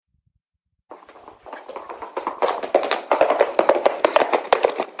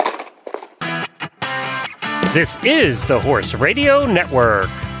This is the Horse Radio Network.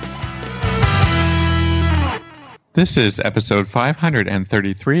 This is episode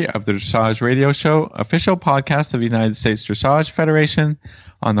 533 of the Dressage Radio Show, official podcast of the United States Dressage Federation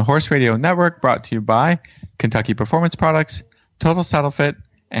on the Horse Radio Network, brought to you by Kentucky Performance Products, Total Saddle Fit,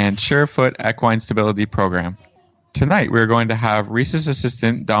 and Surefoot Equine Stability Program. Tonight, we're going to have Reese's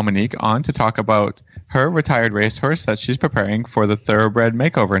assistant, Dominique, on to talk about her retired racehorse that she's preparing for the Thoroughbred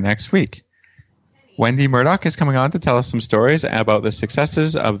Makeover next week. Wendy Murdoch is coming on to tell us some stories about the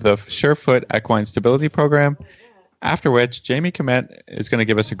successes of the Surefoot Equine Stability Program, after which Jami Kment is going to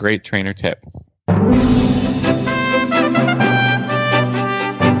give us a great trainer tip.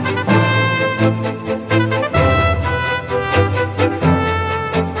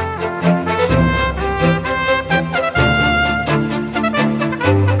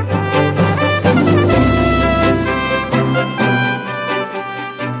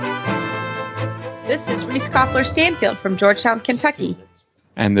 This is Reese Koffler-Stanfield from Georgetown, Kentucky.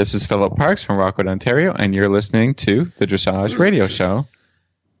 And this is Philip Parks from Rockwood, Ontario, and you're listening to the Dressage Radio Show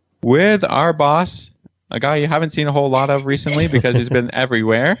with our boss, a guy you haven't seen a whole lot of recently because he's been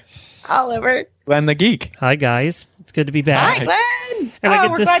everywhere. Oliver. Glenn the Geek. Hi, guys. It's good to be back. Hi, Glenn.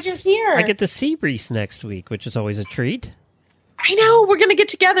 And we're glad you're here. I get to see Reese next week, which is always a treat. I know. We're going to get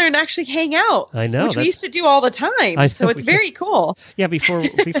together and actually hang out. I know. Which we used to do all the time. So it's very cool. Yeah,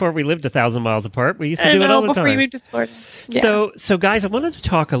 before we lived 1,000 miles apart, we used to do it all the time. Before we moved to Florida. Yeah. So guys, I wanted to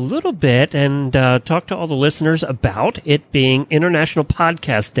talk a little bit and talk to all the listeners about it being International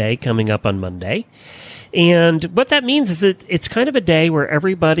Podcast Day coming up on Monday. And what that means is that it's kind of a day where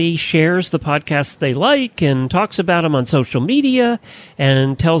everybody shares the podcasts they like and talks about them on social media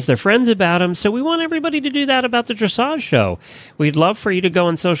and tells their friends about them. So we want everybody to do that about the Dressage Show. We'd love for you to go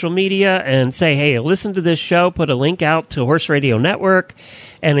on social media and say, hey, listen to this show, put a link out to Horse Radio Network,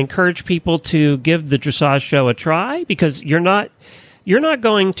 and encourage people to give the Dressage Show a try, because you're not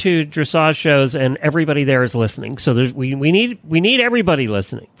going to dressage shows and everybody there is listening. So we need everybody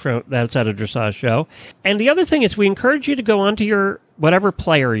listening from that's at a dressage show. And the other thing is we encourage you to go onto your whatever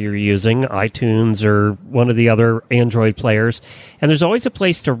player you're using, iTunes or one of the other Android players. And there's always a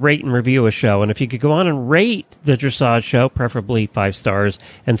place to rate and review a show. And if you could go on and rate the Dressage Show, preferably 5 stars,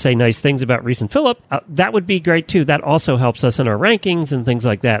 and say nice things about Reese and Philip, that would be great too. That also helps us in our rankings and things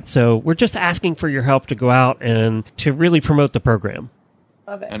like that. So we're just asking for your help to go out and to really promote the program.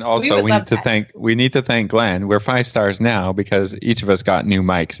 Love it. And also, we need to thank Glenn. We're 5 stars now because each of us got new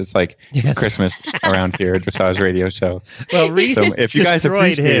mics. It's like Christmas around here at Dressage Radio Show. Well, Reese, so if you guys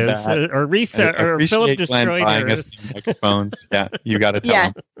appreciate his, that, or Reese, or Philip Glenn destroyed buying his. us microphones. Yeah, you got to tell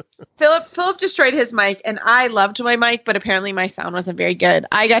him. Philip destroyed his mic, and I loved my mic, but apparently my sound wasn't very good.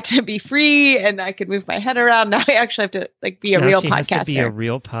 I got to be free, and I could move my head around. Now I actually have to be a real podcaster. Has to be a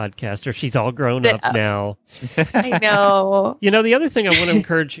real podcaster. She's all grown up now. I know. The other thing I want to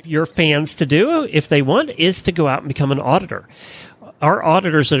encourage your fans to do, if they want, is to go out and become an auditor. Our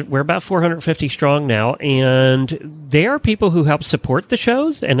auditors, we're about 450 strong now, and they are people who help support the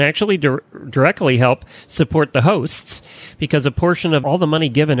shows and actually directly help support the hosts, because a portion of all the money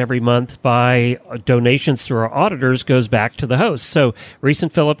given every month by donations through our auditors goes back to the hosts. So Reese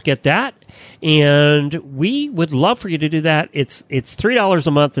and Philip get that, and we would love for you to do that. It's $3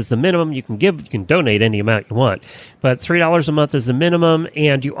 a month is the minimum. You can donate any amount you want, but $3 a month is the minimum,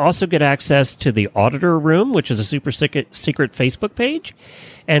 and you also get access to the auditor room, which is a super secret Facebook page.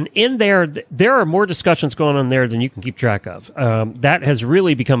 And in there are more discussions going on there than you can keep track of. That has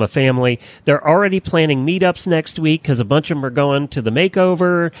really become a family. They're already planning meetups next week because a bunch of them are going to the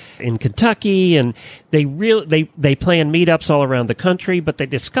Makeover in Kentucky, and they plan meetups all around the country, but they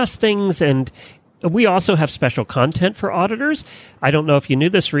discuss things. And we also have special content for auditors. I don't know if you knew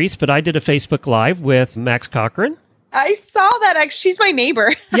this, Reese, but I did a Facebook Live with Max Cochran. I saw that. She's my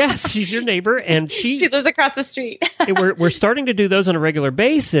neighbor. Yes, she's your neighbor, and she lives across the street. We're starting to do those on a regular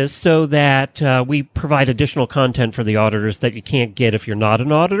basis so that we provide additional content for the auditors that you can't get if you're not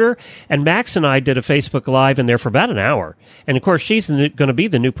an auditor. And Max and I did a Facebook Live in there for about an hour. And of course, she's going to be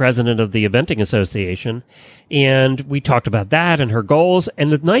the new president of the Eventing Association. And we talked about that and her goals.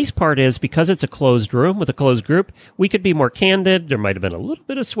 And the nice part is, because it's a closed room with a closed group, we could be more candid. There might have been a little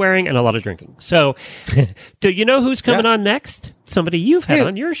bit of swearing and a lot of drinking. So do you know who's coming on next? Somebody you've had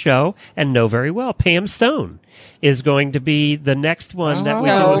on your show and know very well. Pam Stone is going to be the next one that we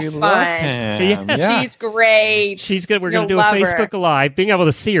do. So fun. Yeah. She's great. She's good. We're going to do a Facebook Live, being able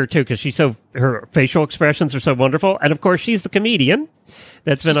to see her too, because her facial expressions are so wonderful. And of course, she's the comedian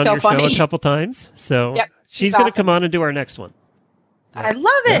that's been on your show a couple times. So she's going to come on and do our next one. I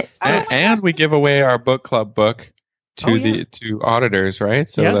love it. And we give away our book club book to auditors, right?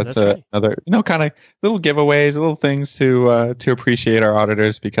 So that's right. another, kind of little giveaways, little things to appreciate our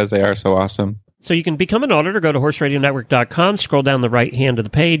auditors because they are so awesome. So you can become an auditor. Go to horseradionetwork.com, scroll down the right hand of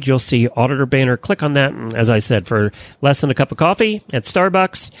the page. You'll see auditor banner. Click on that. And as I said, for less than a cup of coffee at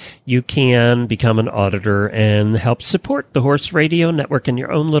Starbucks, you can become an auditor and help support the Horse Radio Network in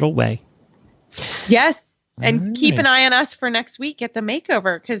your own little way. Yes. And keep an eye on us for next week at the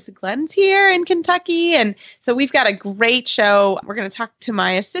Makeover, because Glenn's here in Kentucky. And so we've got a great show. We're going to talk to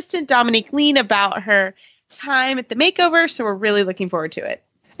my assistant, Dominique Lein, about her time at the Makeover. So we're really looking forward to it.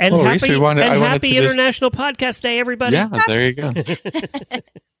 And Reese, happy International Podcast Day, everybody. Yeah, there you go.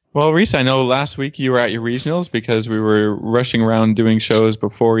 Well, Reese, I know last week you were at your regionals because we were rushing around doing shows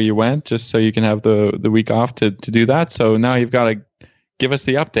before you went, just so you can have the week off to do that. So now you've got to give us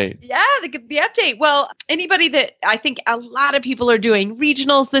the update. Yeah, the update. Well, anybody that I think a lot of people are doing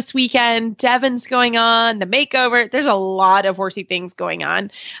regionals this weekend, Devon's going on, the Makeover. There's a lot of horsey things going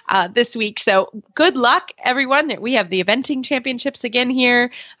on this week. So good luck, everyone. We have the eventing championships again here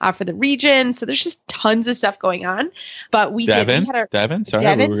for the region. So there's just tons of stuff going on. But Devon's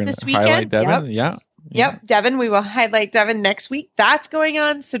this weekend. Devon. Yep. Yep, Devon. We will highlight Devon next week. That's going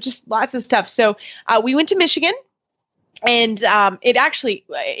on. So just lots of stuff. So we went to Michigan. And it actually,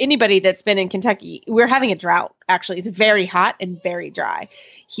 anybody that's been in Kentucky, we're having a drought. Actually, it's very hot and very dry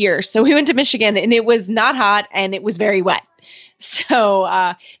here. So we went to Michigan, and it was not hot, and it was very wet.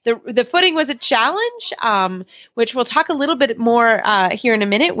 So the footing was a challenge, which we'll talk a little bit more here in a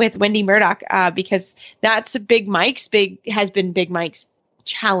minute with Wendy Murdoch, because that's Big Mike's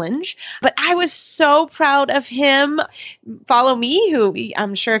challenge. But I was so proud of him. Follow Me, who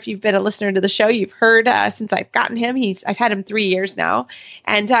I'm sure if you've been a listener to the show, you've heard since I've gotten him. I've had him 3 years now,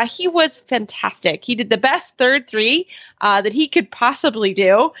 and he was fantastic. He did the best third three that he could possibly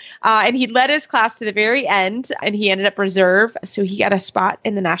do, and he led his class to the very end, and he ended up reserve, so he got a spot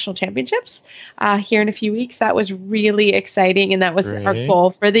in the national championships here in a few weeks. That was really exciting, and that was our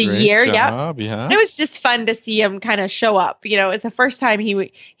goal for the year. Yeah, it was just fun to see him kind of show up. It was the first time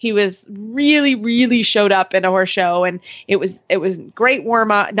he was really showed up in a horse show, and it was great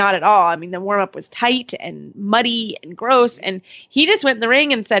warm up. Not at all. I mean, the warm up was tight and muddy and gross, and he just went in the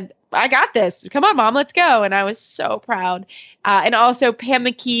ring and said, "I got this. Come on, Mom, let's go." And I was so proud. And also Pam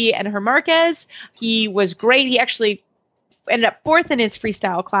McKee and her Marquez. He was great. He actually ended up fourth in his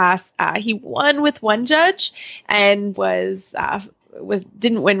freestyle class. He won with one judge and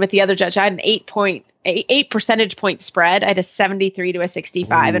didn't win with the other judge. I had an 8 percentage point spread. I had a 73 to a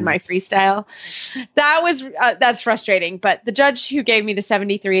 65 in my freestyle. That's frustrating. But the judge who gave me the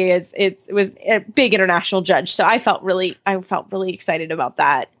 73 was a big international judge, so I felt really excited about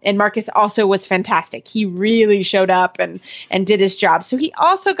that. And Marcus also was fantastic. He really showed up and did his job. So he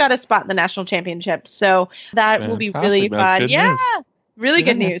also got a spot in the national championship. So that will be really fun. Yeah, really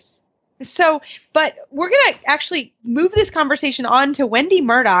good news. So, but we're going to actually move this conversation on to Wendy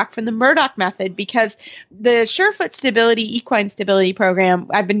Murdoch from the Murdoch Method, because the Surefoot Stability, Equine Stability Program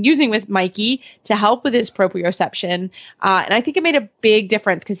I've been using with Mikey to help with his proprioception. And I think it made a big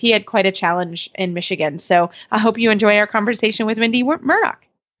difference because he had quite a challenge in Michigan. So I hope you enjoy our conversation with Wendy Murdoch.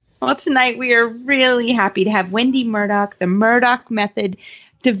 Well, tonight we are really happy to have Wendy Murdoch, the Murdoch Method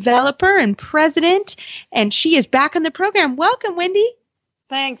developer and president, and she is back on the program. Welcome, Wendy.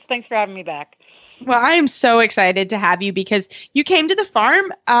 Thanks for having me back. Well, I am so excited to have you because you came to the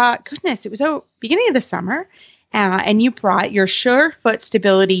farm. It was beginning of the summer, and you brought your Surefoot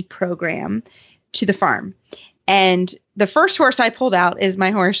Stability program to the farm. And the first horse I pulled out is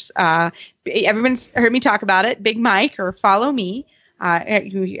my horse. Everyone's heard me talk about it, Big Mike, or Follow Me.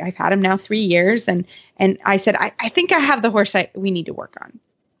 I've had him now 3 years, and I said I think I have the horse we need to work on.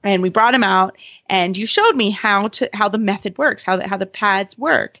 And we brought him out, and you showed me how the method works, how the pads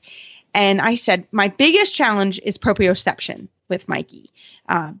work. And I said, my biggest challenge is proprioception with Mikey,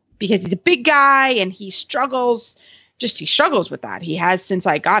 because he's a big guy and he struggles with that. He has since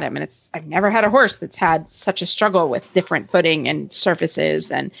I got him, and I've never had a horse that's had such a struggle with different footing and surfaces.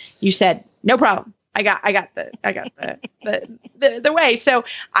 And you said, no problem. I got the way. So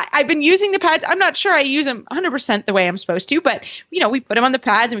I've been using the pads. I'm not sure I use them 100% the way I'm supposed to, but we put him on the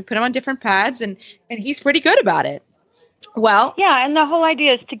pads and we put him on different pads, and he's pretty good about it. Well, yeah. And the whole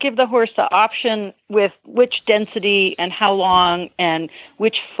idea is to give the horse the option with which density and how long and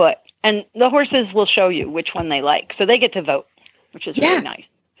which foot, and the horses will show you which one they like. So they get to vote, which is really nice.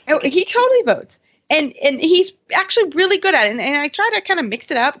 Oh, he totally votes. And he's actually really good at it. And I try to kind of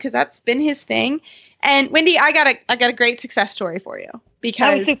mix it up because that's been his thing. And Wendy, I got a great success story for you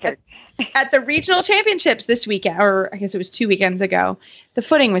because at the regional championships this weekend, or I guess it was 2 weekends ago, the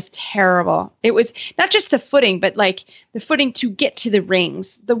footing was terrible. It was not just the footing, but like the footing to get to the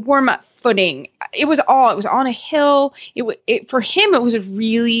rings, the warm up footing. It was on a hill. For him, it was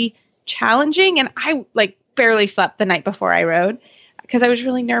really challenging. And I like barely slept the night before I rode because I was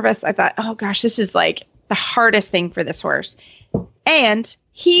really nervous. I thought, oh gosh, this is like the hardest thing for this horse. And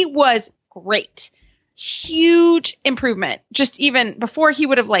he was great. Huge improvement. Just even before he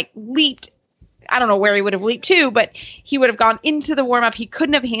would have like leaped, I don't know where he would have leaped to, but he would have gone into the warm up. He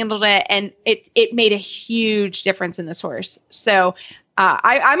couldn't have handled it. And it made a huge difference in this horse. So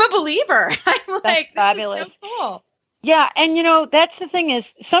I'm a believer. I'm like, this fabulous. is so cool. Yeah. And, that's the thing is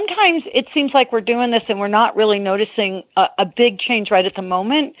sometimes it seems like we're doing this and we're not really noticing a big change right at the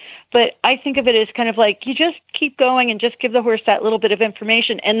moment. But I think of it as kind of like you just keep going and just give the horse that little bit of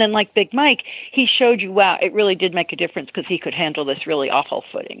information. And then like Big Mike, he showed you, wow, it really did make a difference because he could handle this really awful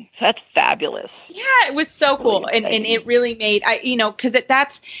footing. So that's fabulous. Yeah, it was so cool. And it really made, because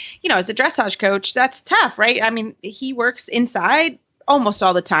that's, as a dressage coach, that's tough, right? I mean, he works inside almost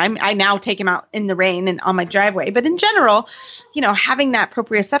all the time. I now take him out in the rain and on my driveway. But in general, having that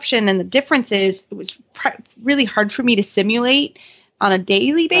proprioception and the differences, it was really hard for me to simulate on a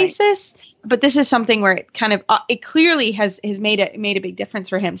daily basis. Right. But this is something where it kind of, it clearly has made a big difference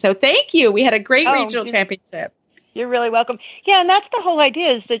for him. So thank you. We had a great regional championship. You're really welcome. Yeah, and that's the whole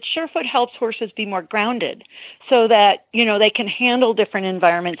idea is that Surefoot helps horses be more grounded so that, they can handle different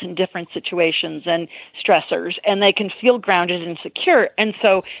environments and different situations and stressors, and they can feel grounded and secure. And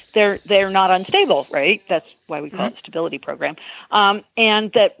so they're not unstable, right? That's why we call it stability program.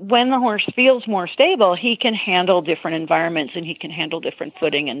 And that when the horse feels more stable, he can handle different environments and he can handle different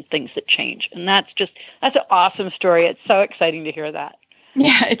footing and things that change. And that's an awesome story. It's so exciting to hear that.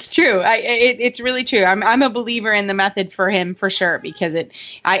 Yeah, it's true. It's really true. I'm a believer in the method for him for sure, because it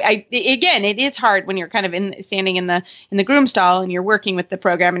is hard when you're kind of standing in the groom stall and you're working with the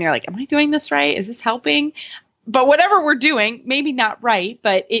program and you're like, am I doing this right? Is this helping? But whatever we're doing, maybe not right,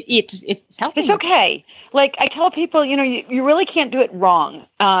 but it's helping. It's okay. Like I tell people, you really can't do it wrong.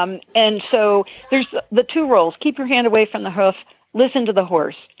 And so there's the 2 rules: keep your hand away from the hoof, listen to the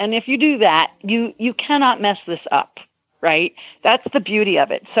horse. And if you do that, you cannot mess this up. Right? That's the beauty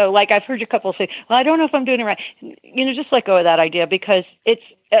of it. So like I've heard a couple say, well, I don't know if I'm doing it right. Just let go of that idea, because it's,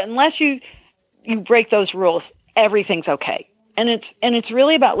 unless you break those rules, everything's okay. And it's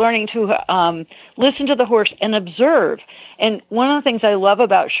really about learning to listen to the horse and observe. And one of the things I love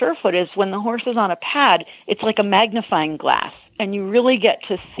about Surefoot is when the horse is on a pad, it's like a magnifying glass. And you really get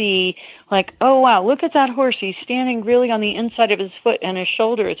to see like, oh, wow, look at that horse. He's standing really on the inside of his foot and his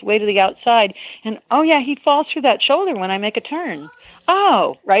shoulder is way to the outside. And, oh, yeah, he falls through that shoulder when I make a turn.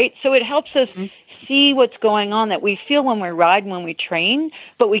 Oh, right. So it helps us see what's going on that we feel when we ride and when we train,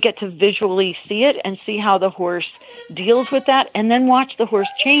 but we get to visually see it and see how the horse deals with that, and then watch the horse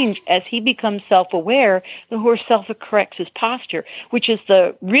change as he becomes self-aware. The horse self-corrects his posture, which is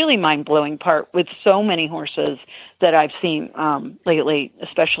the really mind-blowing part with so many horses that I've seen lately,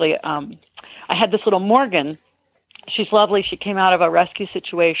 especially I had this little Morgan. She's lovely. She came out of a rescue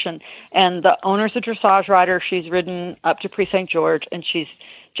situation, and the owner's a dressage rider. She's ridden up to Prix St. George, and she's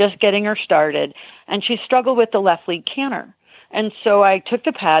just getting her started, and she struggled with the left lead canter. And so I took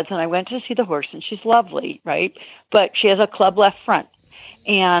the pads and I went to see the horse, and she's lovely, right? But she has a club left front,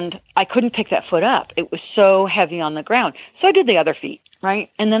 and I couldn't pick that foot up. It was so heavy on the ground. So I did the other feet, right?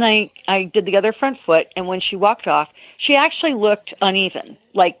 And then I did the other front foot, and when she walked off, she actually looked uneven,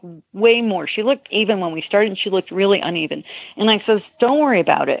 like way more. She looked even when we started, and she looked really uneven. And I says, don't worry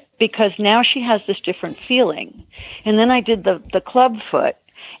about it, because now she has this different feeling. And then I did the club foot,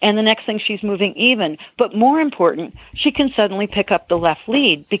 and the next thing she's moving even. But more important, she can suddenly pick up the left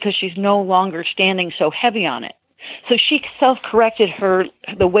lead because she's no longer standing so heavy on it. So she self-corrected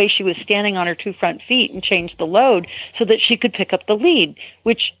the way she was standing on her 2 front feet and changed the load so that she could pick up the lead,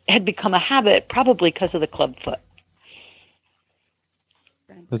 which had become a habit probably because of the club foot.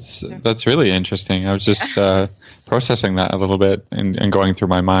 That's really interesting. I was just processing that a little bit and going through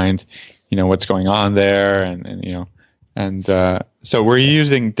my mind, what's going on there, and so were you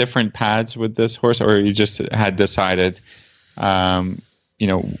using different pads with this horse, or you just had decided, what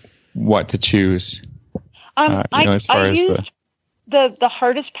to choose? As far as the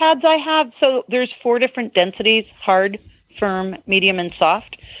hardest pads I have. So there's 4 different densities: hard, firm, medium, and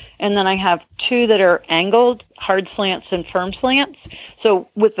soft. And then I have 2 that are angled, hard slants and firm slants. So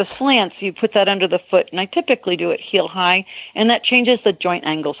with the slants, you put that under the foot, and I typically do it heel high, and that changes the joint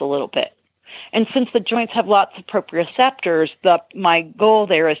angles a little bit. And since the joints have lots of proprioceptors, my goal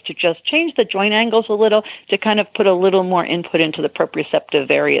there is to just change the joint angles a little to kind of put a little more input into the proprioceptive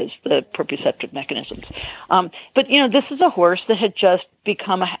areas, the proprioceptive mechanisms. But, this is a horse that had just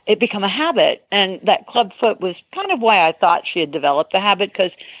become a habit. And that club foot was kind of why I thought she had developed the habit,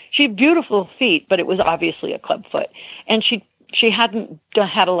 because she had beautiful feet, but it was obviously a club foot. And she hadn't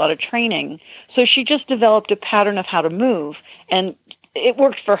had a lot of training. So she just developed a pattern of how to move. And it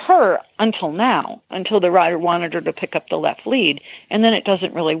worked for her until now, until the rider wanted her to pick up the left lead. And then it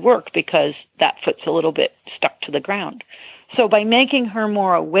doesn't really work because that foot's a little bit stuck to the ground. So by making her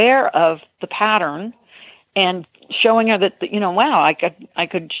more aware of the pattern and showing her that, wow, I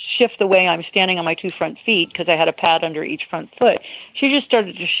could shift the way I'm standing on my two front feet because I had a pad under each front foot, she just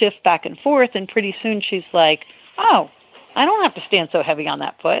started to shift back and forth. And pretty soon she's like, oh, I don't have to stand so heavy on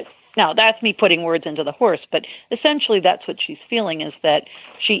that foot. Now, that's me putting words into the horse, but essentially that's what she's feeling, is that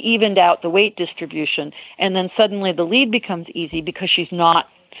she evened out the weight distribution, and then suddenly the lead becomes easy because she's not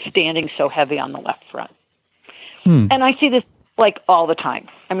standing so heavy on the left front. And I see this like all the time.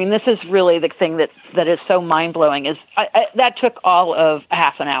 I mean, this is really the thing that is so mind-blowing, is that took all of a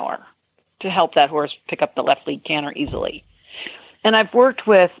half an hour to help that horse pick up the left lead canter easily. And I've worked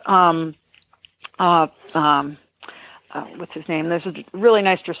with what's his name? There's a really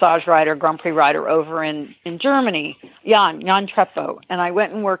nice dressage rider, Grand Prix rider over in Germany, Jan Treppo. And I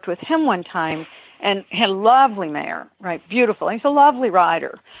went and worked with him one time and had a lovely mare, right? Beautiful. He's a lovely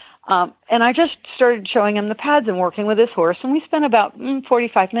rider. And I just started showing him the pads and working with his horse. And we spent about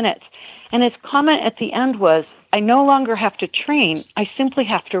 45 minutes. And his comment at the end was, I no longer have to train. I simply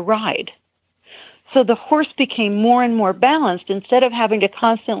have to ride. So the horse became more and more balanced instead of having to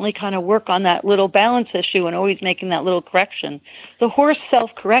constantly kind of work on that little balance issue and always making that little correction. The horse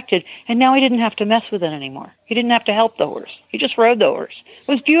self-corrected, and now he didn't have to mess with it anymore. He didn't have to help the horse. He just rode the horse.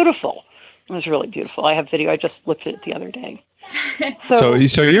 It was beautiful. It was really beautiful. I have video. I just looked at it the other day. So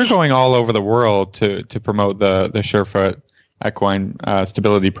you're going all over the world to promote the Surefoot Equine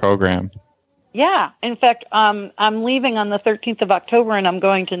Stability Program. Yeah. In fact, I'm leaving on the 13th of October, and I'm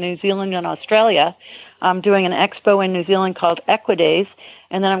going to New Zealand and Australia. I'm doing an expo in New Zealand called Equidays,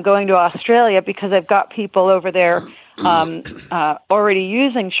 and then I'm going to Australia because I've got people over there already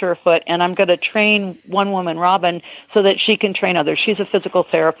using Surefoot, and I'm going to train one woman, Robin, so that she can train others. She's a physical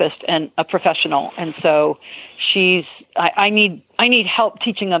therapist and a professional, and so I need help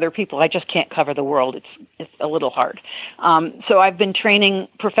teaching other people. I just can't cover the world. It's a little hard. So I've been training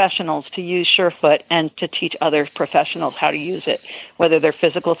professionals to use Surefoot and to teach other professionals how to use it, whether they're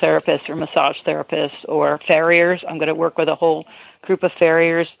physical therapists or massage therapists or farriers. I'm going to work with a whole group of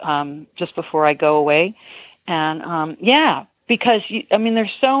farriers just before I go away. And because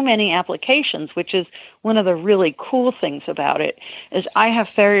there's so many applications, which is one of the really cool things about it, is I have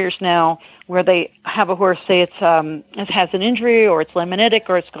farriers now where they have a horse, say it has an injury or it's laminitic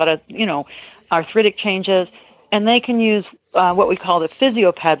or it's got arthritic changes, and they can use what we call the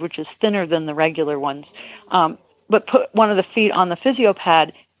physio pad, which is thinner than the regular ones, but put one of the feet on the physio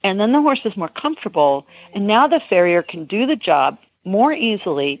pad, and then the horse is more comfortable, and now the farrier can do the job more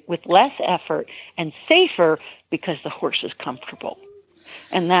easily with less effort and safer because the horse is comfortable.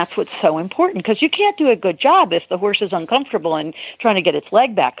 And that's what's so important, because you can't do a good job if the horse is uncomfortable and trying to get its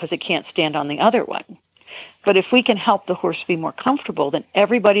leg back because it can't stand on the other one. But if we can help the horse be more comfortable, then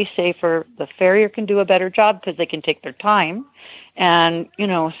everybody's safer. The farrier can do a better job because they can take their time. And,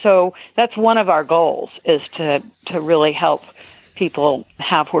 so that's one of our goals, is to really help people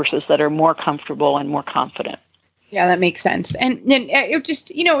have horses that are more comfortable and more confident. Yeah, that makes sense. And it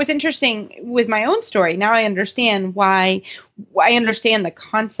just, it was interesting with my own story. Now I understand why I understand the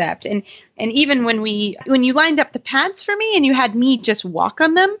concept. And even when you lined up the pads for me and you had me just walk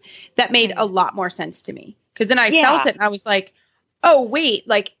on them, that made a lot more sense to me. Because then I felt it and I was like, oh, wait,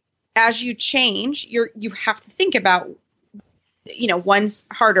 like as you change, you have to think about, one's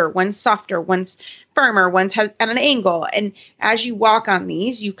harder, one's softer, one's firmer, one's at an angle. And as you walk on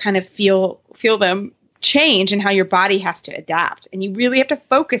these, you kind of feel them change and how your body has to adapt, and you really have to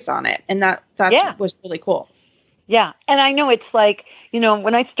focus on it. And that was really cool. Yeah. And I know it's like,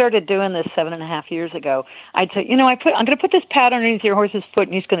 when I started doing this 7.5 years ago, I'd say, I'm going to put this pad underneath your horse's foot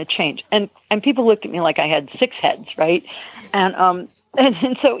and he's going to change. And people looked at me like I had 6 heads. Right. And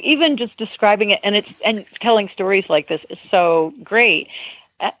so even just describing it and telling stories like this is so great,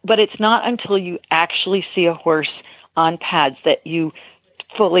 but it's not until you actually see a horse on pads that you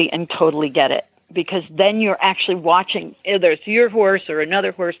fully and totally get it. because then you're actually watching, either it's your horse or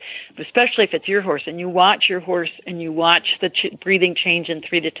another horse, especially if it's your horse, and you watch your horse and you watch the breathing change in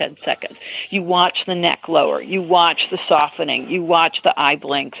 3 to 10 seconds. You watch the neck lower. You watch the softening. You watch the eye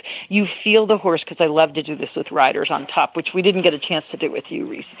blinks. You feel the horse, because I love to do this with riders on top, which we didn't get a chance to do with you,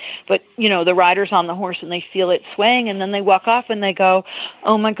 Reese. But, the rider's on the horse and they feel it swaying, and then they walk off and they go,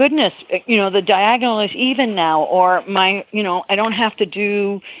 oh my goodness, the diagonal is even now, or I don't have to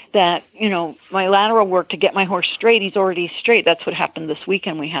do that, my lateral work to get my horse straight. He's already straight. That's what happened this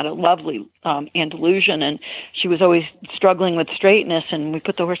weekend. We had a lovely Andalusian, and she was always struggling with straightness, and we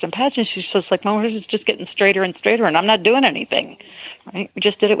put the horse in pads, and she's just like, my horse is just getting straighter and straighter, and I'm not doing anything. Right? We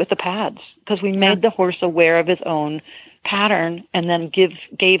just did it with the pads because we made the horse aware of his own pattern, and then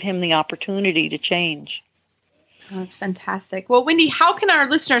gave him the opportunity to change. Oh, that's fantastic. Well, Wendy, how can our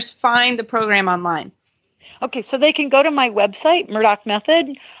listeners find the program online? Okay, so they can go to my website, Murdoch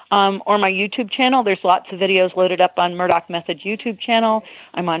Method, or my YouTube channel. There's lots of videos loaded up on Murdoch Method YouTube channel.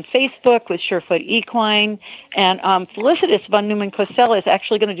 I'm on Facebook with Surefoot Equine. And Felicitas von Neumann-Cosell is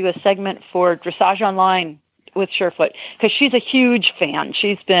actually going to do a segment for Dressage Online with Surefoot, because she's a huge fan.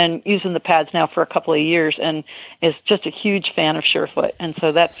 She's been using the pads now for a couple of years and is just a huge fan of Surefoot. And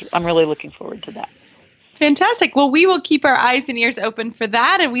so I'm really looking forward to that. Fantastic. Well, we will keep our eyes and ears open for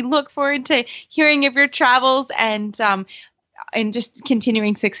that, and we look forward to hearing of your travels and just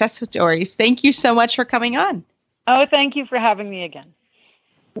continuing success with stories. Thank you so much for coming on. Oh, thank you for having me again.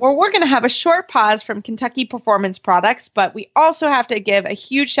 Well, we're going to have a short pause from Kentucky Performance Products, but we also have to give a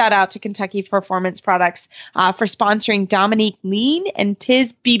huge shout out to Kentucky Performance Products for sponsoring Dominique, Lein, and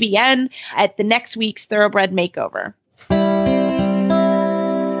Tiz BBN at the next week's Thoroughbred Makeover.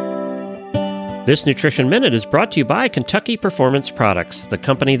 This Nutrition Minute is brought to you by Kentucky Performance Products, the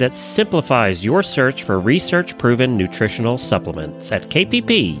company that simplifies your search for research-proven nutritional supplements at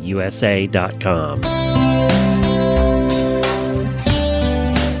kppusa.com.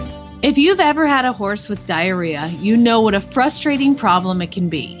 If you've ever had a horse with diarrhea, you know what a frustrating problem it can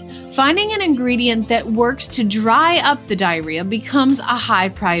be. Finding an ingredient that works to dry up the diarrhea becomes a high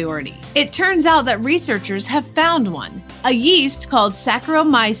priority. It turns out that researchers have found one, a yeast called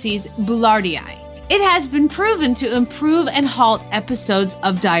Saccharomyces boulardii. It has been proven to improve and halt episodes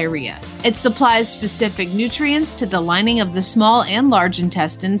of diarrhea. It supplies specific nutrients to the lining of the small and large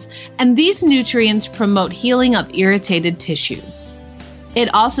intestines, and these nutrients promote healing of irritated tissues.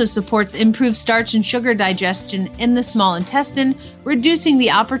 It also supports improved starch and sugar digestion in the small intestine, reducing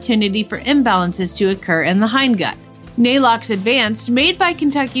the opportunity for imbalances to occur in the hindgut. Nalox Advanced, made by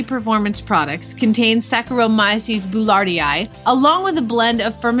Kentucky Performance Products, contains Saccharomyces boulardii, along with a blend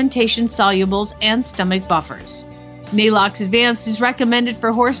of fermentation solubles and stomach buffers. Nalox Advanced is recommended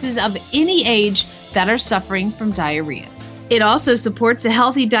for horses of any age that are suffering from diarrhea. It also supports a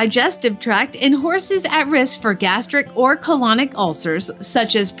healthy digestive tract in horses at risk for gastric or colonic ulcers,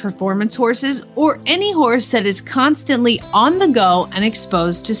 such as performance horses or any horse that is constantly on the go and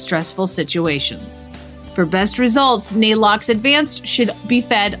exposed to stressful situations. For best results, Nalox Advanced should be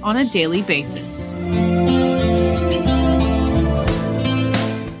fed on a daily basis.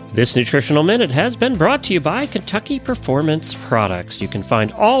 This Nutritional Minute has been brought to you by Kentucky Performance Products. You can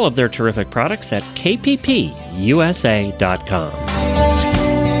find all of their terrific products at kppusa.com.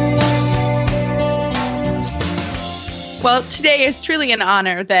 Well, today is truly an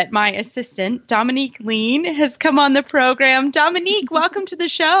honor that my assistant, Dominique Lein, has come on the program. Dominique, welcome to the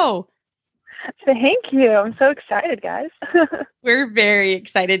show. Thank you. I'm so excited, guys. We're very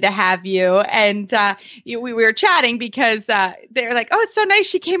excited to have you. And we were chatting because they're like, oh, it's so nice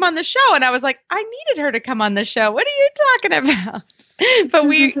she came on the show. And I was like, I needed her to come on the show. What are you talking about? But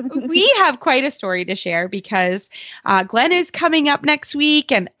we have quite a story to share because Glenn is coming up next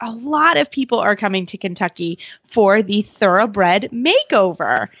week. And a lot of people are coming to Kentucky for the Thoroughbred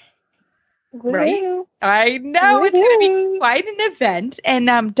Makeover. Right? I know it's going to be quite an event.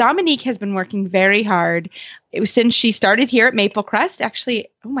 And Dominique has been working very hard since she started here at Maple Crest. Actually,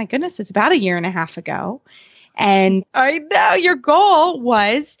 oh my goodness, it's about 1.5 years ago. And I know your goal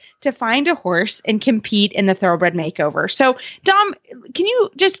was to find a horse and compete in the Thoroughbred Makeover. So, Dom, can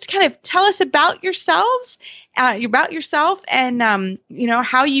you just kind of tell us about yourself and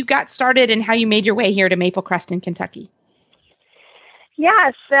how you got started and how you made your way here to Maple Crest in Kentucky?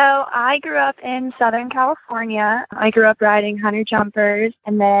 Yeah, so I grew up in Southern California. I grew up riding hunter jumpers,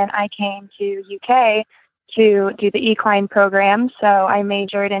 and then I came to UK to do the equine program. So I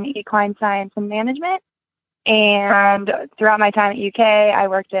majored in equine science and management. And throughout my time at UK, I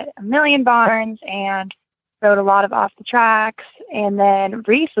worked at a million barns and rode a lot of off the tracks. And then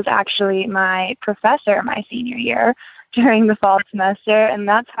Reese was actually my professor my senior year. during the fall semester, and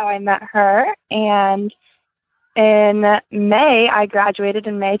that's how I met her. And in May, I graduated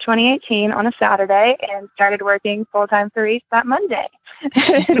in May 2018 on a Saturday and started working full-time for Reese that Monday.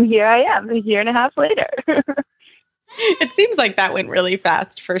 And here I am, a year and a half later. It seems like that went really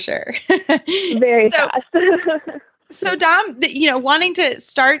fast, for sure. Very fast. So Dom, wanting to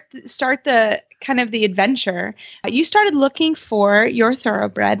start the kind of the adventure, you started looking for your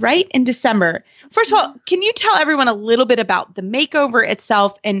thoroughbred, right, in December. First of all, can you tell everyone a little bit about the makeover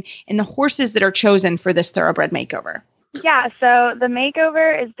itself and the horses that are chosen for this thoroughbred makeover? Yeah, so the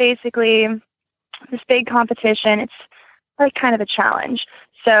makeover is basically this big competition. It's like kind of a challenge.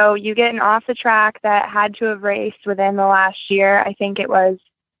 So you get an off the track that had to have raced within the last year. I think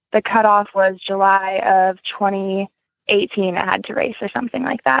the cutoff was July of 2018. It had to race or something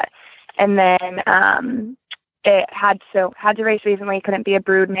like that. And then it had to race recently, couldn't be a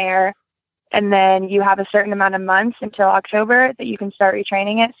brood mare. And then you have a certain amount of months until October that you can start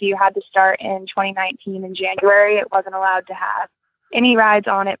retraining it. So you had to start in 2019 in January. It wasn't allowed to have any rides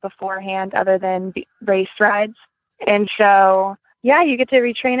on it beforehand other than race rides. And so, yeah, you get to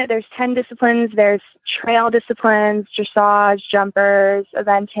retrain it. There's 10 disciplines. There's trail disciplines, dressage, jumpers,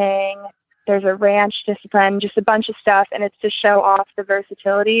 eventing. There's a ranch discipline, just a bunch of stuff. And it's to show off the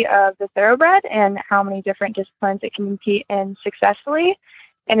versatility of the thoroughbred and how many different disciplines it can compete in successfully.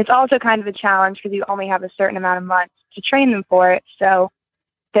 And it's also kind of a challenge because you only have a certain amount of months to train them for it. So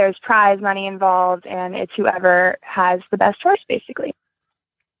there's prize money involved, and it's whoever has the best horse, basically.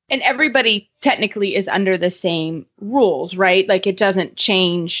 And everybody technically is under the same rules, right? Like it doesn't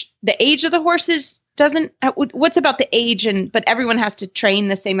change. The age of the horses doesn't. What's about the age? But everyone has to train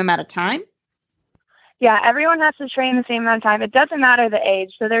the same amount of time? Yeah, everyone has to train the same amount of time. It doesn't matter the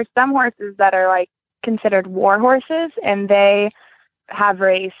age. So there's some horses that are like considered war horses, and they have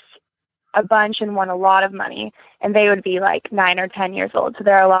raced a bunch and won a lot of money, and they would be like 9 or 10 years old. So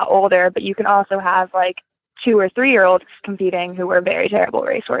they're a lot older, but you can also have like 2 or 3 year olds competing who were very terrible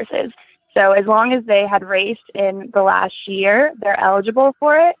racehorses. So as long as they had raced in the last year, they're eligible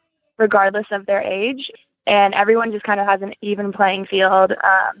for it, regardless of their age. And everyone just kind of has an even playing field.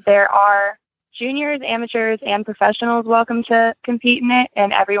 There are juniors, amateurs, and professionals welcome to compete in it,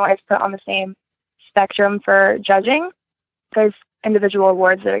 and everyone is put on the same spectrum for judging. There's individual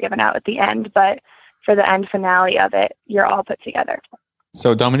awards that are given out at the end, but for the end finale of it, you're all put together.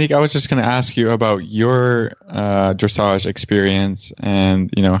 So Dominique, I was just going to ask you about your dressage experience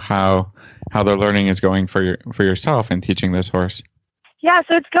and how the learning is going for yourself in teaching this horse. Yeah,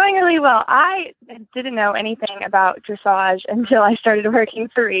 so it's going really well. I didn't know anything about dressage until I started working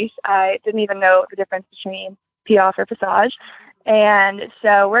for Reese. I didn't even know the difference between piaffe or passage. And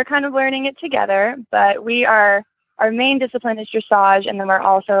so we're kind of learning it together, but our main discipline is dressage, and then we're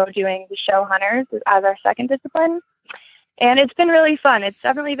also doing the show hunters as our second discipline. And it's been really fun. It's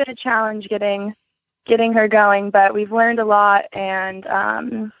definitely been a challenge getting her going, but we've learned a lot,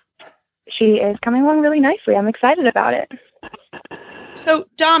 and she is coming along really nicely. I'm excited about it. So,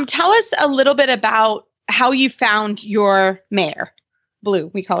 Dom, tell us a little bit about how you found your mare, Blue.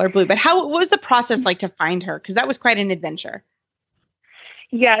 We call her Blue, but what was the process like to find her? Because that was quite an adventure.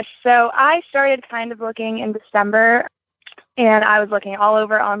 Yes, so I started kind of looking in December, and I was looking all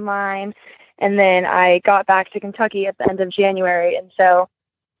over online, and then I got back to Kentucky at the end of January, and so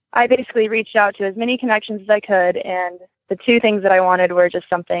I basically reached out to as many connections as I could, and the 2 things that I wanted were just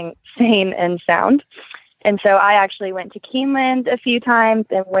something sane and sound. And so I actually went to Kment a few times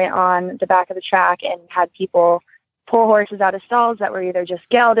and went on the back of the track and had people pull horses out of stalls that were either just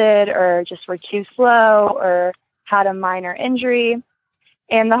gelded or just were too slow or had a minor injury.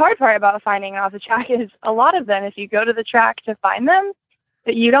 And the hard part about finding off the track is a lot of them, if you go to the track to find them,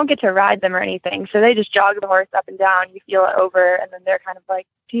 that you don't get to ride them or anything. So they just jog the horse up and down, you feel it over, and then they're kind of like,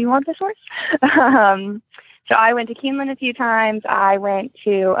 do you want this horse? So I went to Kment a few times. I went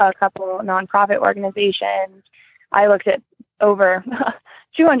to a couple nonprofit organizations. I looked at over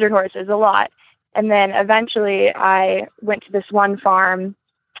 200 horses, a lot. And then eventually I went to this one farm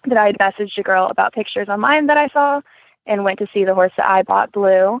that I had messaged a girl about pictures online that I saw, and went to see the horse that I bought,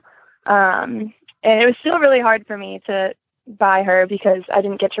 Blue. And it was still really hard for me to buy her because I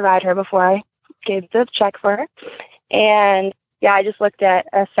didn't get to ride her before I gave the check for her. And yeah, I just looked at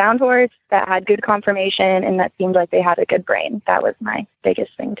a sound horse that had good conformation and that seemed like they had a good brain. That was my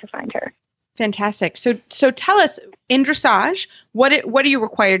biggest thing to find her. Fantastic. So tell us, in dressage, what are you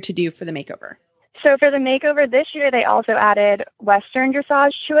required to do for the makeover? So for the makeover this year, they also added Western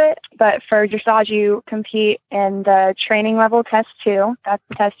dressage to it. But for dressage, you compete in the training level test 2. That's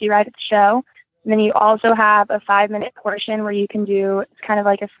the test you ride at the show. And then you also have a 5-minute portion where you can do, it's kind of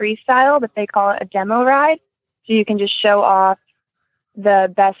like a freestyle, but they call it a demo ride. So So you can just show off the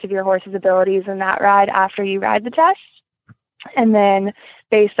best of your horse's abilities in that ride after you ride the test. And then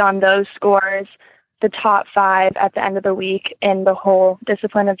based on those scores, the top 5 at the end of the week in the whole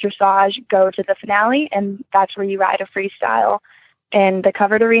discipline of dressage go to the finale. And that's where you ride a freestyle in the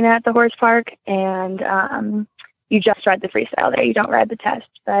covered arena at the horse park. And you just ride the freestyle there. You don't ride the test.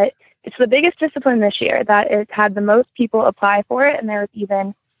 But it's the biggest discipline this year that it had the most people apply for it. And there was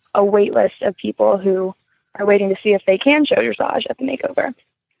even a wait list of people who are waiting to see if they can show dressage at the Makeover.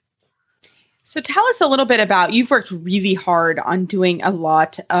 So tell us a little bit about, you've worked really hard on doing a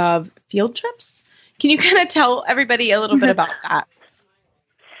lot of field trips. Can you kind of tell everybody a little bit about that?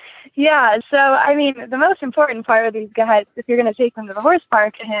 Yeah. So, I mean, the most important part of these guys, if you're going to take them to the horse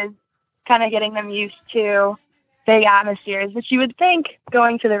park, is kind of getting them used to big atmospheres, which you would think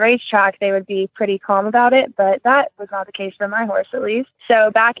going to the racetrack, they would be pretty calm about it, but that was not the case for my horse, at least.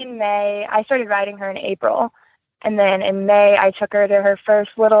 So back in May, I started riding her in April. And then in May, I took her to her first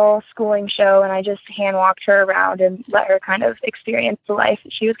little schooling show, and I just hand walked her around and let her kind of experience the life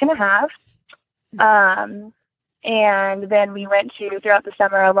that she was going to have. And then we went to, throughout the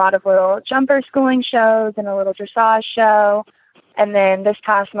summer, a lot of little jumper schooling shows and a little dressage show. And then this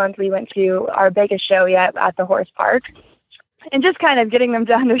past month, we went to our biggest show yet at the horse park, and just kind of getting them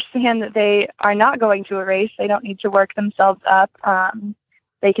to understand that they are not going to a race. They don't need to work themselves up.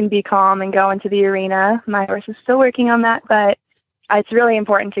 They can be calm and go into the arena. My horse is still working on that, but it's really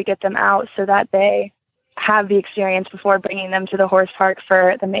important to get them out so that they have the experience before bringing them to the horse park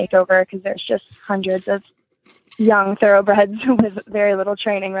for the Makeover, because there's just hundreds of young thoroughbreds with very little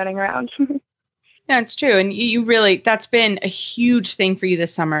training running around. Yeah, it's true. And you really, that's been a huge thing for you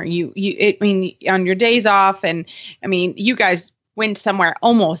this summer. I mean, on your days off, and I mean, you guys went somewhere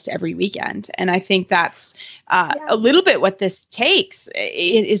almost every weekend. And I think that's a little bit what this takes.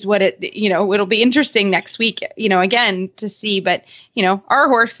 It is what it'll be interesting next week, again to see, but our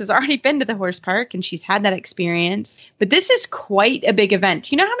horse has already been to the horse park and she's had that experience, but this is quite a big event.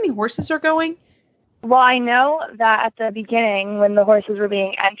 Do you know how many horses are going? Well, I know that at the beginning when the horses were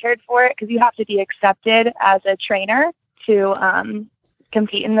being entered for it, because you have to be accepted as a trainer to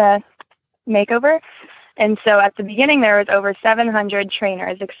compete in the Makeover. And so at the beginning, there was over 700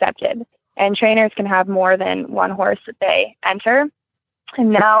 trainers accepted, and trainers can have more than one horse that they enter. And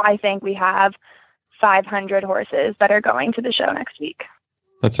now I think we have 500 horses that are going to the show next week.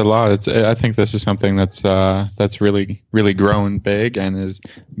 That's a lot. I think this is something that's really, really grown big and is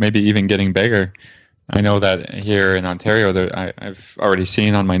maybe even getting bigger. I know that here in Ontario, I've already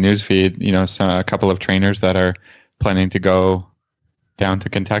seen on my newsfeed, a couple of trainers that are planning to go down to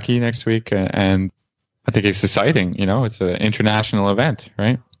Kentucky next week, and I think it's exciting. It's an international event,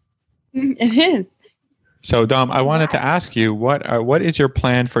 right? It is. So, Dom, I wanted to ask you, what is your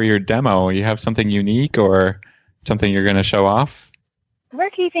plan for your demo? You have something unique or something you're going to show off?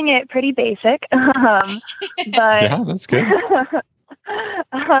 We're keeping it pretty basic, but yeah, that's good.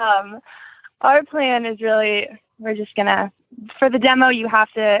 Our plan is really, we're just going to, for the demo, you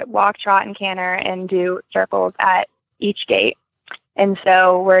have to walk, trot, and canter and do circles at each gate. And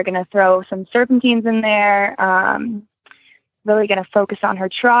so we're going to throw some serpentines in there, really going to focus on her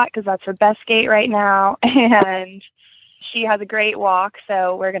trot because that's her best gait right now. And she has a great walk.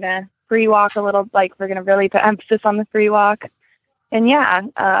 So we're going to free walk a little, we're going to really put emphasis on the free walk. And yeah,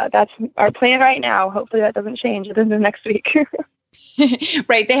 that's our plan right now. Hopefully that doesn't change within the next week.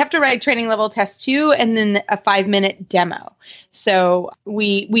 Right. They have to ride training level test 2 and then a 5-minute demo. So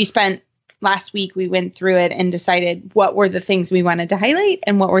we spent last week, we went through it and decided what were the things we wanted to highlight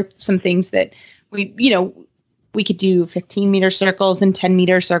and what were some things that we could do 15-meter circles and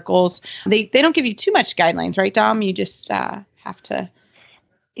 10-meter circles. They don't give you too much guidelines, right, Dom? You just have to.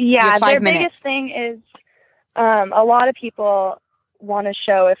 Yeah, their 5 minutes. Biggest thing is a lot of people want to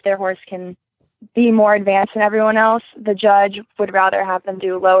show if their horse can be more advanced than everyone else. The judge would rather have them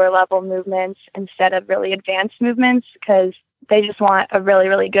do lower level movements instead of really advanced movements because they just want a really,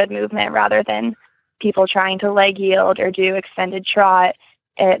 really good movement rather than people trying to leg yield or do extended trot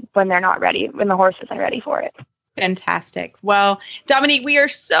when they're not ready, when the horse isn't ready for it. Fantastic. Well, Dominique, we are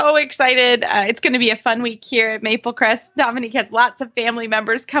so excited. It's going to be a fun week here at Maple Crest. Dominique has lots of family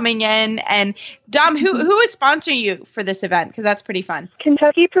members coming in. And Dom, who is sponsoring you for this event? Because that's pretty fun.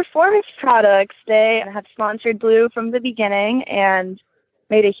 Kentucky Performance Products. They have sponsored Blue from the beginning and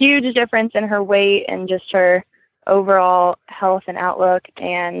made a huge difference in her weight and just her overall health and outlook.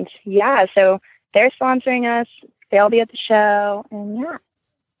 And yeah, so they're sponsoring us. They'll be at the show. And yeah.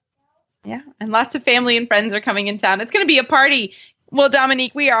 Yeah, and lots of family and friends are coming in town. It's going to be a party. Well,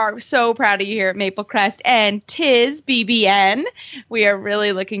 Dominique, we are so proud of you here at Maple Crest and Tiz BBN. We are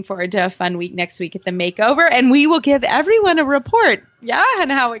really looking forward to a fun week next week at the Makeover, and we will give everyone a report, on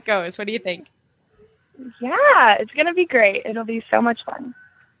how it goes. What do you think? Yeah, it's going to be great. It'll be so much fun.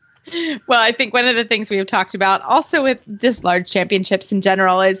 Well, I think one of the things we have talked about also with this large championships in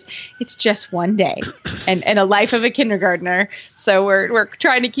general is it's just one day and a life of a kindergartner. So we're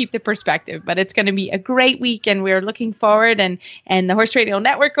trying to keep the perspective, but it's going to be a great week and we're looking forward and the Horse Radio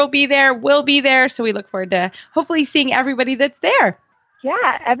Network will be there. We'll be there. So we look forward to hopefully seeing everybody that's there.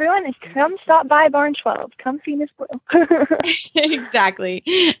 Yeah, everyone come stop by Barn 12. Come see Miss Blue.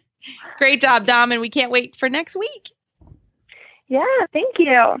 Exactly. Great job, Dom. And we can't wait for next week. Yeah, thank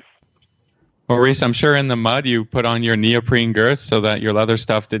you. Well, Reese, I'm sure in the mud you put on your neoprene girth so that your leather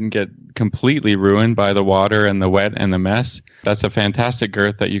stuff didn't get completely ruined by the water and the wet and the mess. That's a fantastic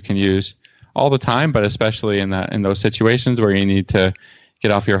girth that you can use all the time, but especially in those situations where you need to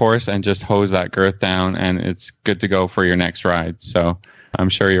get off your horse and just hose that girth down, and it's good to go for your next ride. So I'm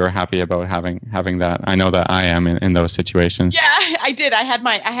sure you're happy about having that. I know that I am in those situations. Yeah, I did. I had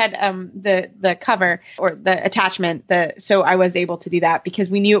the cover or the attachment, so I was able to do that because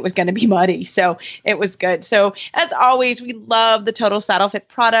we knew it was going to be muddy. So it was good. So as always, we love the Total Saddle Fit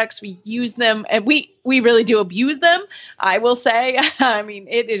products. We use them and we really do abuse them. I will say, I mean,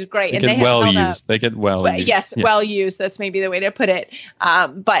 it is great. They get well used. Yes, yeah. Well used. That's maybe the way to put it.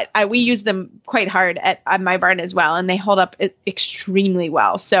 But we use them quite hard at my barn as well, and they hold up extremely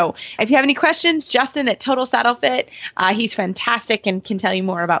well. So if you have any questions, Justin at Total Saddle Fit, he's fantastic and can tell you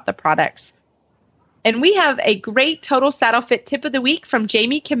more about the products. And we have a great Total Saddle Fit tip of the week from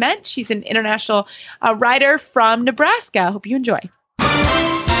Jami Kment. She's an international rider from Nebraska. Hope you enjoy.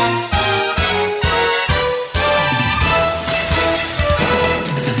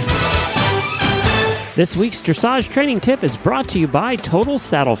 This week's dressage training tip is brought to you by Total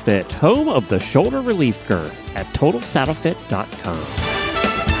Saddle Fit, home of the shoulder relief girth at TotalSaddleFit.com.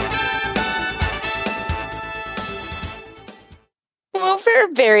 Well,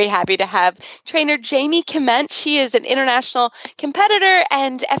 we're very happy to have trainer Jami Kment. She is an international competitor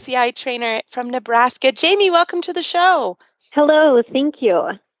and FEI trainer from Nebraska. Jami, welcome to the show. Hello, thank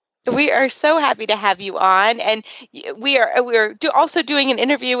you. We are so happy to have you on, and we are also doing an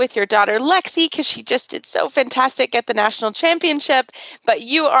interview with your daughter Lexi because she just did so fantastic at the national championship. But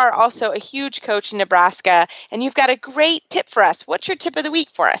you are also a huge coach in Nebraska, and you've got a great tip for us. What's your tip of the week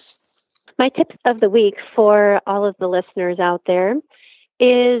for us? My tip of the week for all of the listeners out there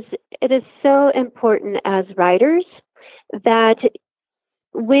is it is so important as riders that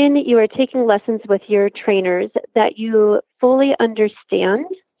when you are taking lessons with your trainers that you fully understand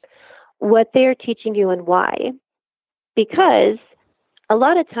what they're teaching you and why. Because a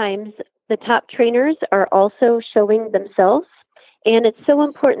lot of times the top trainers are also showing themselves, and it's so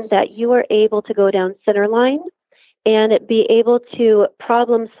important that you are able to go down center line and be able to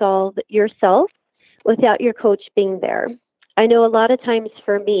problem solve yourself without your coach being there. I know a lot of times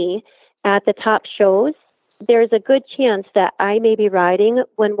for me at the top shows, there's a good chance that I may be riding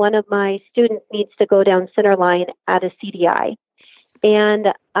when one of my students needs to go down center line at a CDI. And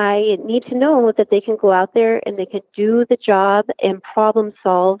I need to know that they can go out there and they can do the job and problem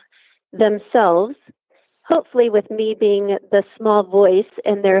solve themselves, hopefully with me being the small voice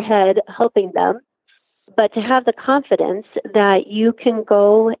in their head helping them, but to have the confidence that you can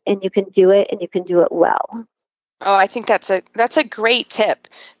go and you can do it and you can do it well. Oh, I think that's a great tip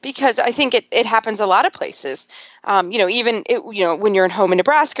because I think it happens a lot of places. When you're home in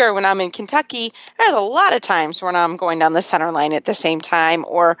Nebraska or when I'm in Kentucky, there's a lot of times when I'm going down the center line at the same time,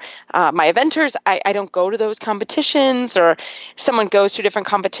 or my eventers, I don't go to those competitions, or someone goes to a different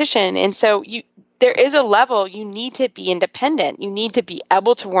competition. And so there is a level you need to be independent. You need to be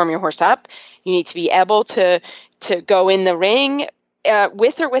able to warm your horse up. You need to be able to go in the ring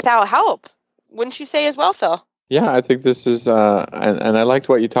with or without help. Wouldn't you say as well, Phil? Yeah, I think this is, and I liked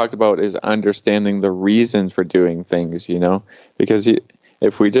what you talked about is understanding the reason for doing things, because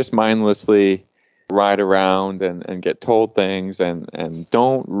if we just mindlessly ride around and get told things and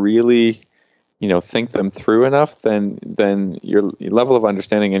don't really, think them through enough, then your level of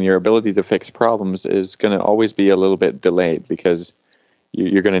understanding and your ability to fix problems is going to always be a little bit delayed because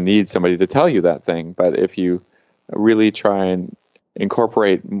you're going to need somebody to tell you that thing. But if you really try and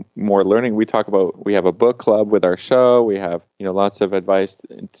incorporate more learning, we have a book club with our show. We have, lots of advice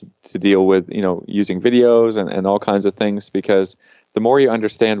to deal with, using videos and all kinds of things, because the more you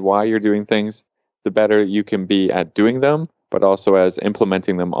understand why you're doing things, the better you can be at doing them, but also as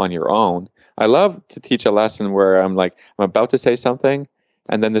implementing them on your own. I love to teach a lesson where I'm about to say something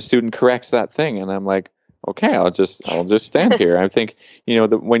and then the student corrects that thing. And I'm like, okay, I'll just stand here. I think,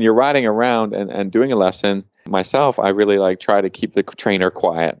 when you're riding around and doing a lesson, myself, I really try to keep the trainer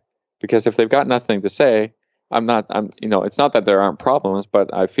quiet, because if they've got nothing to say, it's not that there aren't problems,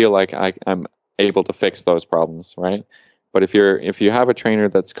 but I feel like I'm able to fix those problems, right? But if you have a trainer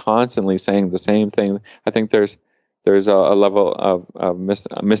that's constantly saying the same thing, I think there's a level of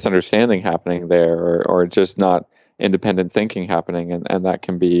misunderstanding happening there, or just not independent thinking happening, and that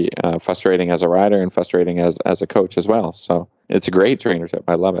can be frustrating as a rider and frustrating as a coach as well. So it's a great trainer tip.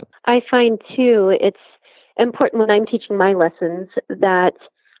 I love it. I find too, it's important when I'm teaching my lessons that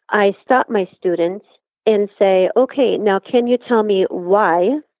I stop my students and say, okay, now can you tell me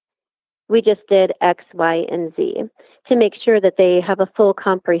why we just did X, Y, and Z, to make sure that they have a full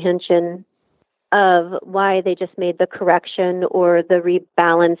comprehension of why they just made the correction or the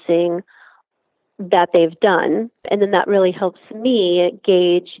rebalancing that they've done. And then that really helps me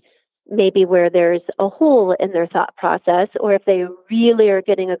gauge maybe where there's a hole in their thought process, or if they really are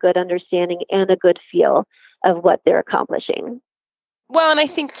getting a good understanding and a good feel of what they're accomplishing. Well, and I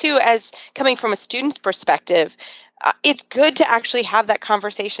think too, as coming from a student's perspective, it's good to actually have that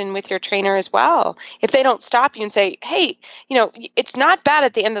conversation with your trainer as well. If they don't stop you and say, hey, it's not bad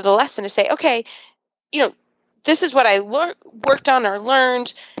at the end of the lesson to say, okay, this is what I worked on or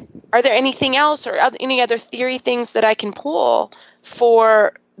learned. Are there anything else or any other theory things that I can pull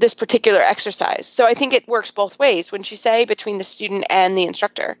for this particular exercise? So I think it works both ways, wouldn't you say, between the student and the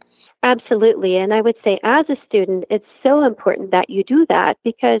instructor? Absolutely. And I would say as a student, it's so important that you do that,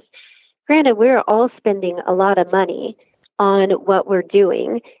 because granted, we're all spending a lot of money on what we're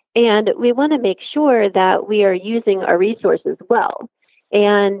doing, and we want to make sure that we are using our resources well.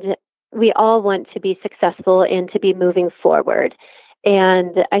 And we all want to be successful and to be moving forward.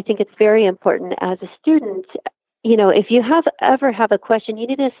 And I think it's very important as a student, if you ever have a question, you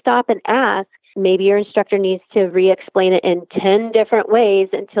need to stop and ask. Maybe your instructor needs to re-explain it in 10 different ways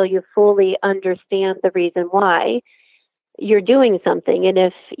until you fully understand the reason why you're doing something. And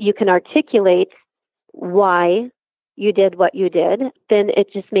if you can articulate why you did what you did, then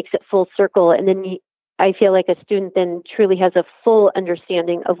it just makes it full circle. And then I feel like a student then truly has a full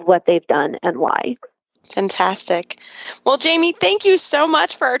understanding of what they've done and why. Fantastic. Well, Jami, thank you so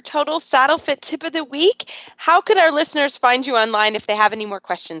much for our total saddle fit tip of the week. How could our listeners find you online if they have any more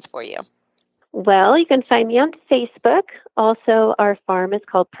questions for you? Well, you can find me on Facebook. Also, our farm is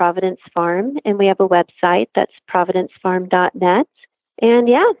called Providence Farm, and we have a website that's providencefarm.net. And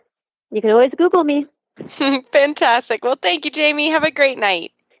yeah, you can always Google me. Fantastic. Well, thank you, Jami. Have a great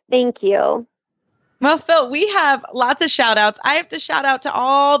night. Thank you. Well, Phil, we have lots of shout outs. I have to shout out to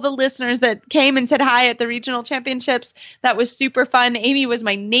all the listeners that came and said hi at the regional championships. That was super fun. Amy was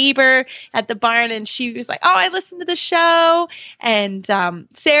my neighbor at the barn, and she was like, oh, I listened to the show. And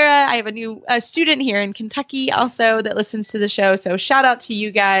Sarah, I have a new student here in Kentucky also that listens to the show. So shout out to you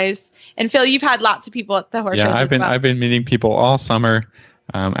guys. And Phil, you've had lots of people at the horse shows as well. I've been meeting people all summer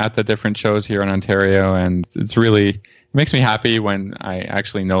at the different shows here in Ontario, and it makes me happy when I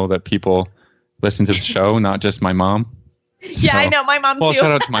actually know that people listen to the show, not just my mom. Yeah, I know. My mom too. Well,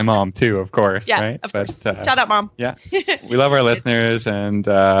 shout out to my mom too, of course. Yeah, right? Of course. Shout out, Mom. Yeah. We love our listeners, and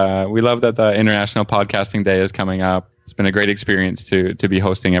we love that the International Podcasting Day is coming up. It's been a great experience to be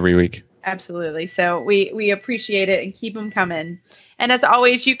hosting every week. Absolutely. So we appreciate it, and keep them coming. And as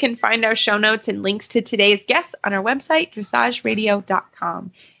always, you can find our show notes and links to today's guests on our website,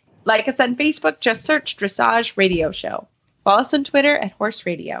 dressageradio.com. Like us on Facebook, just search Dressage Radio Show. Follow us on Twitter at Horse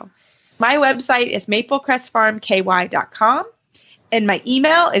Radio. My website is maplecrestfarmky.com, and my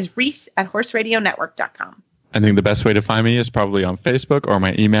email is reese@horseradionetwork.com. I think the best way to find me is probably on Facebook, or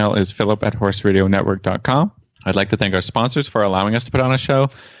my email is philip@horseradionetwork.com. I'd like to thank our sponsors for allowing us to put on a show,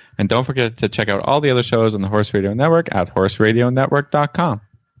 and don't forget to check out all the other shows on the Horse Radio Network at horseradionetwork.com.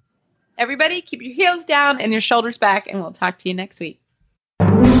 Everybody, keep your heels down and your shoulders back, and we'll talk to you next week.